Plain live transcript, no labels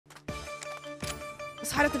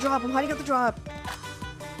Let's hide at the drop. I'm hiding at the drop.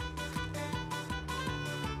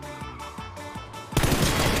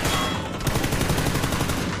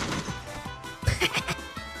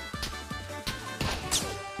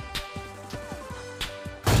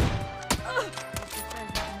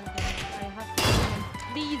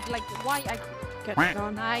 Please, like, why I Get it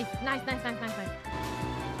on. Nice. I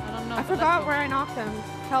don't know. I forgot where I knocked him.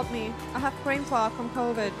 Help me. I have brain fog from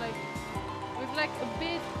COVID. We're like a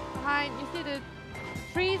bit behind. You see the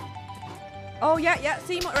trees? Oh, yeah.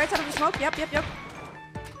 See him right side of the smoke. Yep.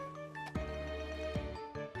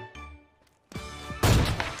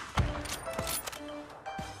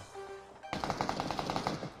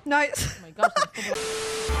 Nice. Oh my gosh.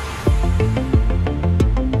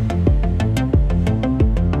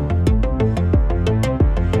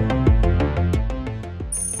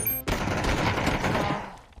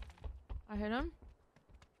 I hit him.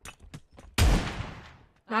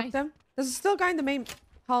 Knocked him. There's still a guy in the main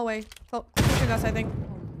hallway. Pushing us, I think.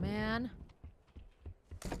 Oh, man.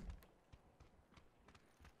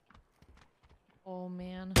 Oh,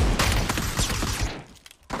 man.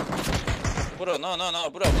 Bro, no,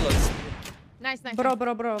 bro. Nice. Bro,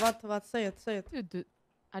 what? Say it. Dude,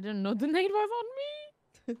 I didn't know the nade was on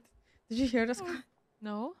me. Did you hear this guy?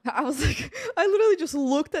 No. I was like, I literally just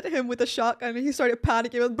looked at him with a shotgun and he started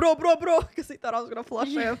panicking. He went, bro, because he thought I was gonna flush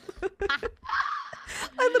him.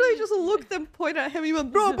 I literally just looked and pointed at him. He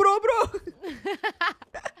went, bro.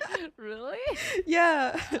 Really?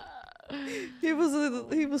 Yeah. He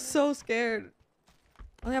was so scared.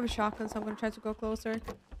 I only have a shotgun, so I'm gonna try to go closer.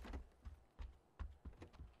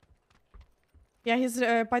 Yeah, he's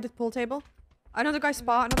by the pool table. Another guy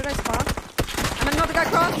spawn. And then another guy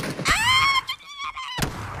cross.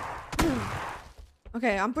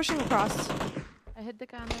 Okay, I'm pushing across. I hit the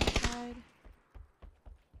guy on the other side.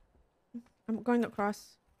 I'm going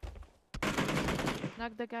across.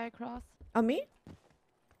 Knock the guy across. On me?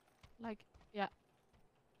 Like, yeah.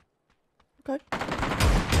 Okay.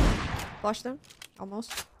 Flush them.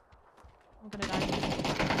 Almost. I'm gonna die.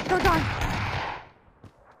 Third guy.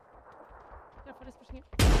 Careful, he's pushing you.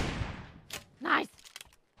 Nice!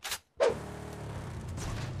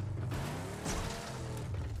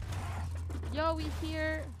 Yo, we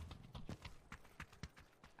here.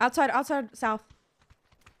 Outside south.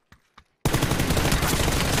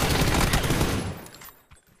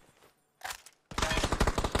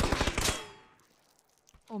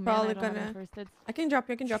 Oh man, Probably I don't have gonna- any first aids. I can drop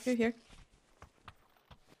you here.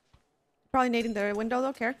 Probably nading the window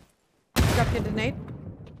though, care. Drop you the nade.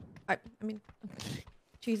 I mean,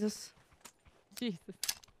 Jesus. Jesus.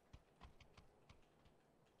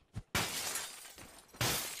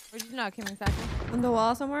 Where did you knock him exactly? On the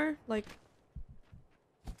wall somewhere? Like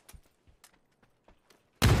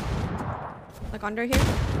under here?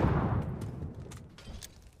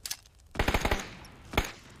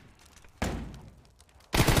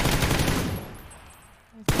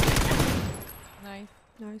 Nice.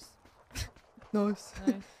 Nice. Nice.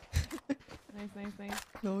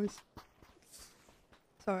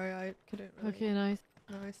 Sorry, I couldn't really. Okay, nice.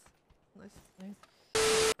 Nice.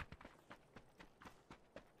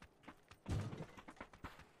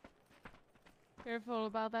 Careful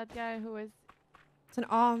about that guy who is. It's an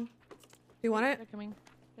Do you want it? They're coming.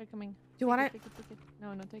 Do you want it? Take it.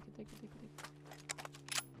 No, take it.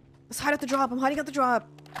 Let's hide at the drop. I'm hiding at the drop.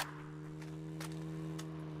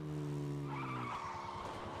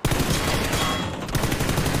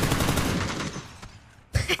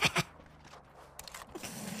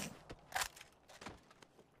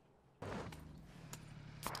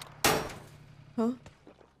 Huh?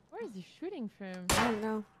 Where is he shooting from? I don't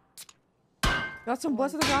know. Got some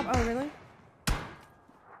bullets at the drop? Oh, really?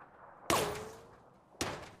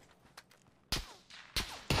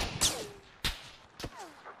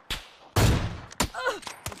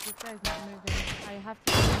 This guy's not moving. I have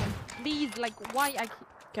to kill him. Please, like, why I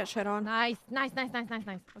Get shit on. Nice.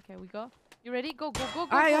 Okay, we go. You ready? Go.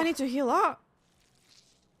 I need to heal up.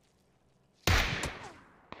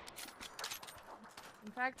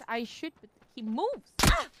 In fact, I should, but he moves.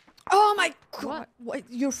 Oh my god. What?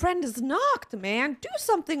 Your friend is knocked, man. Do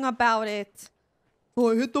something about it.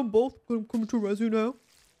 Oh, I hit them both. I'm coming to res you now.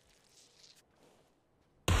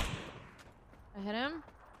 I hit him.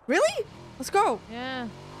 Really? Let's go. Yeah.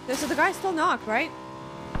 So the guy's still knocked, right?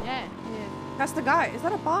 Yeah, he is. That's the guy. Is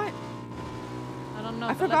that a bot? I don't know. I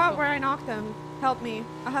but forgot let's go. where I knocked him. Help me.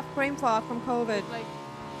 I have brain fog from COVID. Like,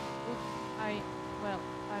 well,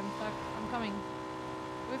 I'm stuck. I'm coming.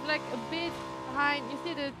 It was like a bit behind. You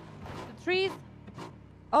see the trees?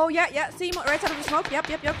 Oh, yeah. See him right side of the smoke. Yep.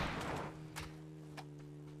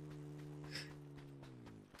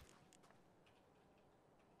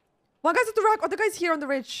 One guy's at the rock. Other guy's here on the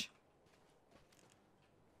ridge.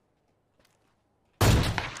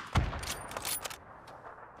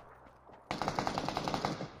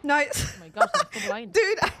 Nice. Oh my gosh, I'm so blind.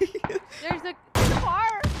 Dude. There's a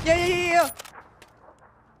car. Yeah.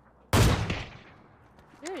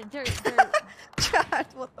 They're Chad,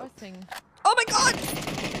 what the? busting. Oh my god!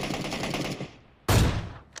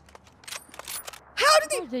 How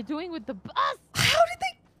did What are they doing with the bus? How did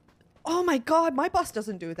they? Oh my god, my bus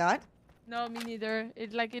doesn't do that. No, me neither.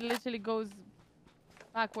 It literally goes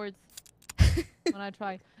backwards when I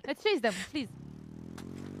try. Let's chase them, please.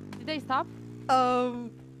 Did they stop?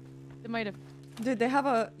 They might have. Did they have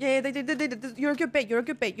a? Yeah, they did. You're a good bait. You're a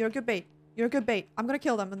good bait. You're a good bait. You're a good bait. I'm gonna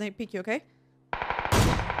kill them when they peek you. Okay?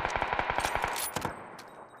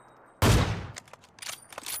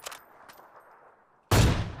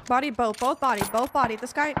 Body, both body.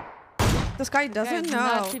 This guy doesn't know.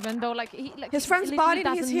 Nuts, even though His friend's bodied,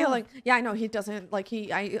 he's healing. Yeah, I know he doesn't. Like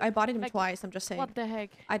I bodied him twice. I'm just saying. What the heck?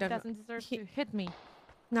 I don't know. Doesn't deserve to hit me.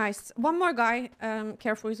 Nice. One more guy.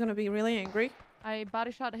 Careful, he's gonna be really angry. I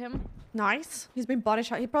body shot him. Nice. He's been body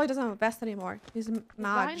shot. He probably doesn't have a vest anymore. He's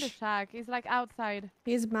Behind the mad. shack. He's like outside.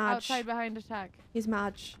 He's mad. Outside behind the shack. He's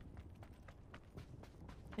mad.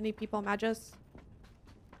 Any people mages?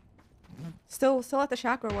 Still at the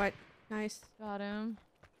shack or what? Nice. Got him.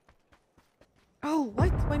 Oh,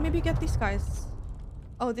 what? Wait, maybe get these guys.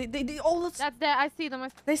 Oh, they oh, let's... That's there. I see them.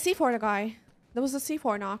 They C4 the guy. There was a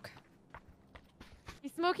C4 knock.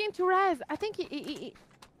 He's smoking to res. I think he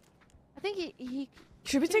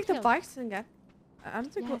Should we take the bikes and get? I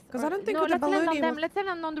don't think because I don't think the balloon. Let's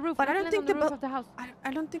land on the roof. But I don't think the roof of the house.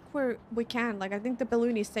 I don't think we can. Like I think the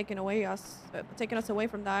balloon is taking us away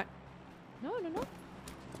from that. No.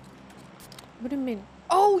 What do you mean?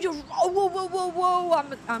 Oh, you're. Oh, whoa!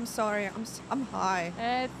 I'm sorry. I'm high.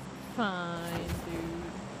 It's fine, dude.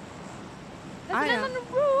 Let's I land know. on the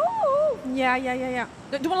roof. Yeah.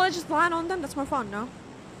 Do you want to just land on them? That's more fun, no?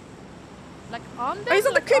 Like on them. Oh, he's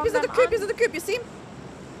on the like coop. He's on the them, coop. He's on the coop. You see him?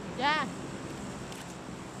 Yeah.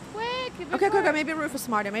 Quick. Okay. Maybe Roof is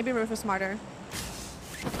smarter. He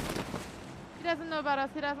doesn't know about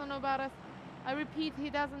us. I repeat,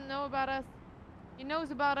 he doesn't know about us. He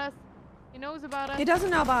knows about us. He doesn't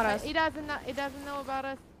know about us. He doesn't know about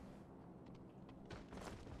us.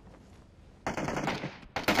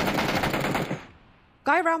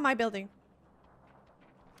 Guy around my building.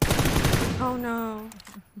 Oh no.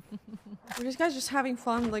 These guys just having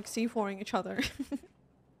fun, like C4ing each other.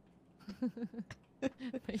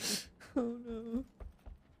 Oh no.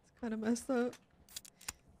 It's kind of messed up.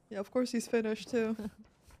 Yeah, of course he's finished too.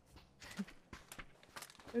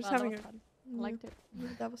 They're just having fun. I liked it. Yeah,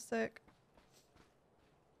 that was sick.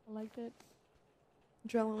 I liked it.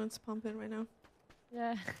 Adrenaline's pumping right now.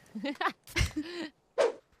 Yeah. Yeah,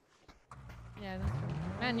 that's true.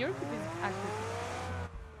 Man, your group is actually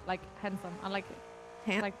like handsome. I like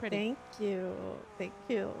it. Like pretty. Thank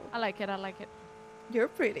you. I like it. You're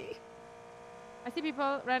pretty. I see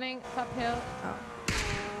people running uphill. Oh.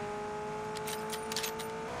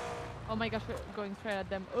 Oh my gosh, we're going straight at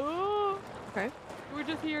them. Oh. Okay. We're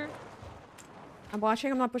just here. I'm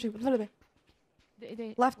watching. I'm not pushing. A little bit.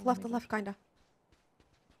 Left, kinda.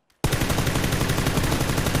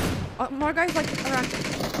 More guys like around.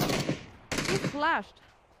 He flashed.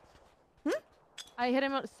 Hmm? I hit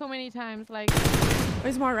him so many times, like. Oh,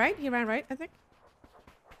 he's more right. He ran right, I think.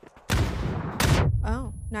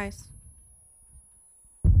 Oh, nice.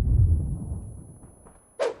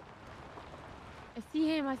 I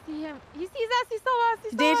see him. He sees us. He saw us.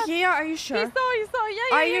 Did he? Are you sure? He saw.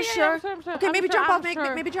 Yeah. Are you sure? I'm sure. Okay, I'm maybe sure, jump I'm off.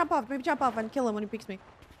 sure. Maybe jump off. Maybe jump off and kill him when he picks me.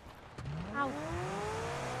 Ow.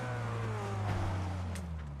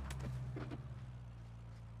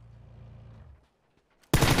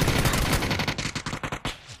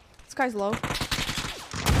 This guy's low.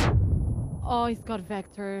 Oh, he's got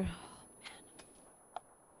Vector.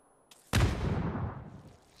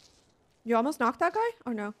 You almost knocked that guy?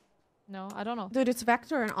 Or no? No, I don't know. Dude, it's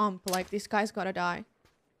Vector and Ump. Like, this guy's gotta die.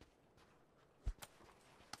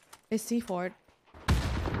 It's C4.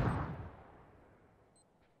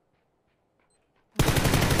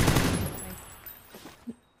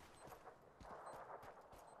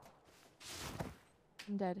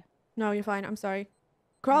 I'm dead. No, you're fine. I'm sorry.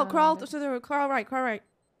 Crawl to the crawl right.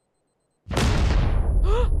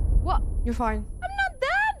 What? You're fine. I'm not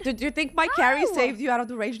dead. Do you think my carry saved you out of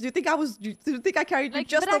the rage? Do you think I carried you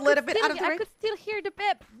just a but little bit out of the I rage? could still hear the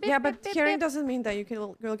bip. Yeah, but carrying doesn't mean that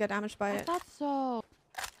you'll get damaged by I it. thought so.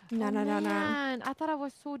 No. Man, I thought I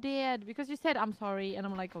was so dead because you said I'm sorry, and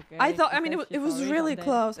I'm like, okay. I thought. she I mean, said it was she's really sorry,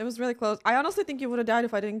 close. It was really close. I honestly think you would have died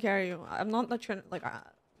if I didn't carry you. I'm not like trying. Like,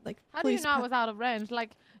 Like, How do you please. know I was out of range? Like,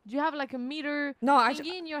 do you have like a meter No,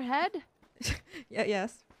 thingy in your head? Yeah,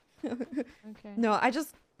 yes. Okay. No, I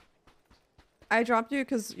dropped you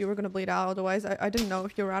because you were gonna bleed out. Otherwise, I didn't know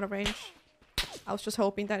if you were out of range. I was just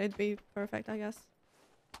hoping that it'd be perfect, I guess.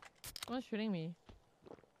 Someone's shooting me.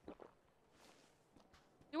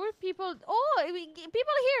 There were people. Oh,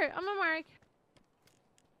 people here. I'm a mark.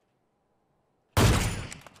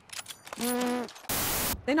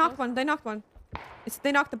 They knocked one. They knocked one.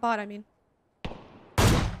 They knocked the bot, I mean.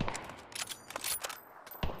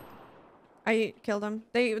 I killed them.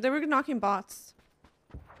 They were knocking bots.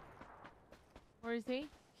 Where is he?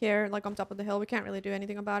 Here, like on top of the hill. We can't really do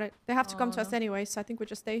anything about it. They have to come to us no. anyway, so I think we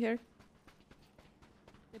just stay here.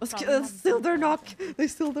 They probably have Still their people. knock. They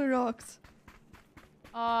still their knocks.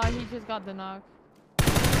 Oh, he just got the knock.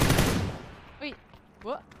 Wait,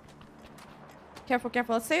 what? Careful,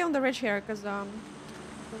 careful. Let's stay on the ridge here, because so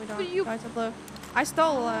we But don't you- guys are blue. I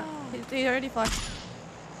stole. He already flashed.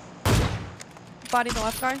 Body the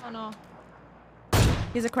left guy. Oh no.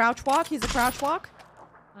 He's a crouch walk. He's a crouch walk.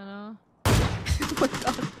 I know. Oh my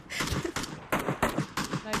god.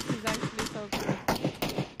 Like, he's actually so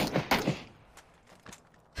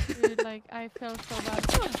good. Dude, like, I felt so bad.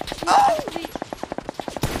 He's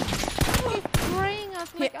spraying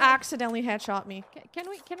us. He Like, accidentally headshot me. can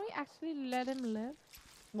we actually let him live?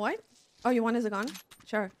 What? Oh, you want his gun?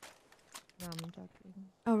 Sure. No, I'm joking.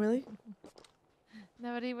 Oh, really?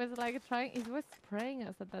 No, but he was like trying. He was spraying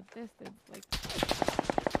us at that distance, like.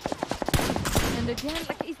 And again,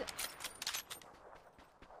 like he's.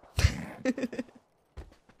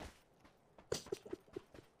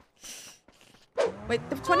 Wait,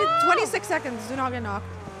 26 seconds. Do not get knocked.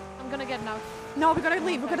 I'm gonna get knocked. No, we gotta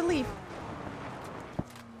leave. We gotta leave.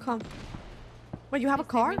 Come. Wait, you have a Please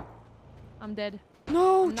save car? me. I'm dead.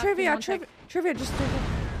 No, I'm not trivia, Pneumatic. trivia. Just take it.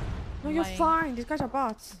 No, you're Lying. fine. These guys are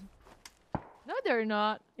bots. No, they're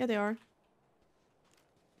not. Yeah, they are.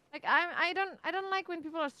 Like I don't like when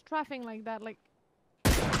people are strafing like that. Like.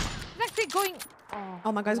 He's actually going.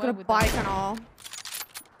 Oh my god, he's what got a with bike that? and all.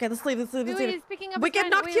 Okay, let's leave. Let's leave. Wait, Let's wait, leave. he's picking up. We a get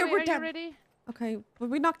friend. knocked Wait, here, wait, we're are dead. you ready? Okay, when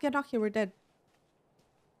we not get knocked here, we're dead.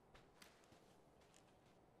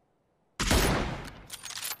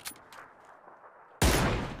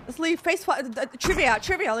 Let's leave. Face trivia.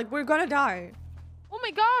 Like we're gonna die. Oh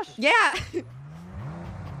my gosh! Yeah.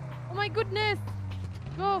 Oh my goodness!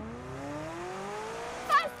 Go!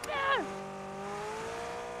 Faster!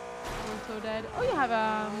 We're so dead. Oh, you have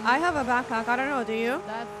I have a backpack. I don't know. Do you?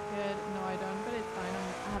 That's good. No, I don't, but it's fine.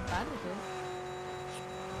 I have bandages.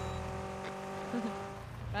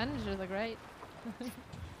 Bandages are great.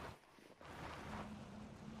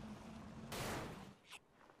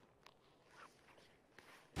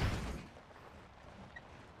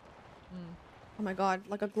 Oh my god,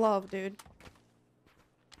 like a glove, dude.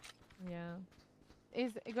 Yeah.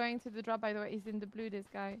 He's going to the drop, by the way. He's in the blue, this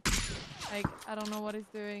guy. Like, I don't know what he's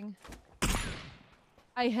doing.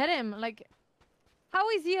 I hit him. Like, how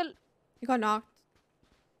is he? You got knocked.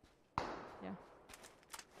 Yeah.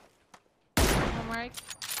 Oh, Mark.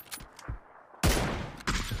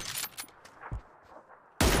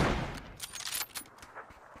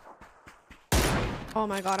 Oh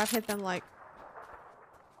my god, I've hit them like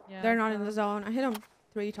Yeah, they're not in so- the zone. I hit them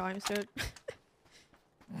 3 times, dude.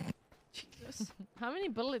 Jesus. How many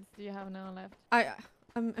bullets do you have now left?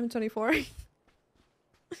 I'm 24.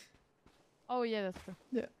 Oh, yeah, that's true.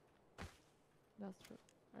 Yeah. That's true.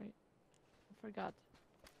 Right. I forgot.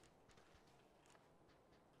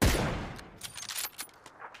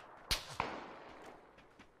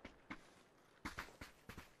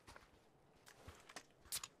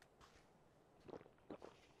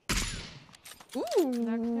 Ooh.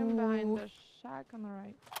 Knocked him behind the shack on the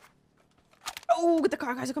right. Oh, the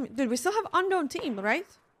car guys are coming. Dude, we still have unknown team, right?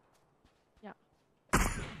 Yeah.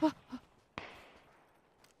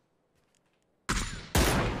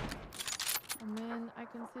 Oh man, I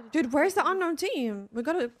can see the Dude, where's the unknown team? We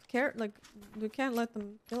gotta care. Like, we can't let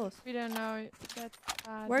them kill us. We don't know. That's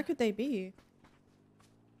bad. Where could they be?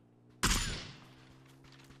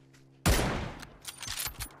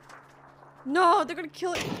 No, they're gonna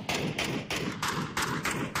kill it.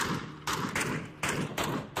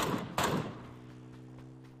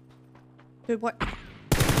 Dude, what?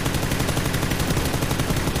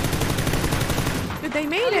 Dude, they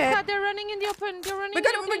made it. God, they're running in the open. They're running We in the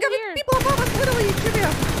got open here. people above us, literally. Trivia.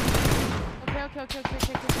 Okay.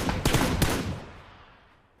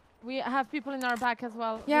 We have people in our back as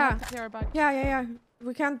well. Yeah. We have to clear our back. Yeah.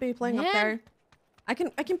 We can't be playing up Man. there. I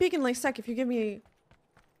can peek in like sec if you give me.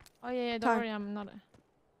 Oh yeah, don't Time. worry, I'm not.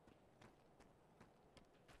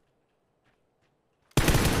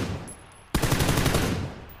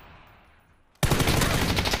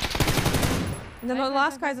 And then the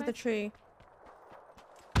last guy's at the tree.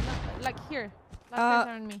 No, like here. Last guys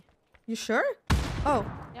are on me. You sure? Oh.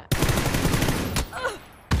 Yeah.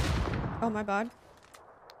 Oh my god.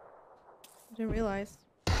 I didn't realize.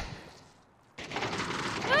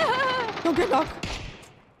 Don't get knocked.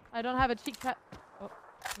 I don't have a cheek pad. Oh,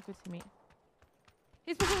 you could see me.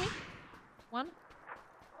 He's pushing me. One.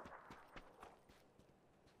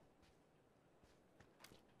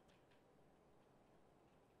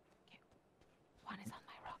 Okay. One is on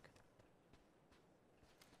my rock.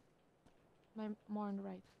 More on the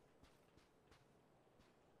right.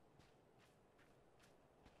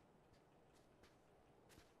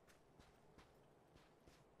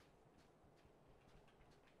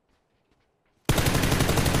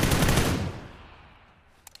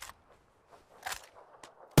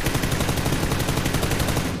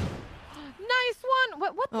 Nice one.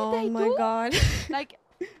 What did they do? Oh my god. Like,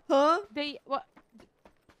 huh? they what?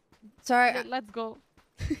 Sorry. Let's go.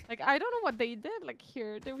 Like, I don't know what they did. Like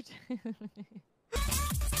here, they were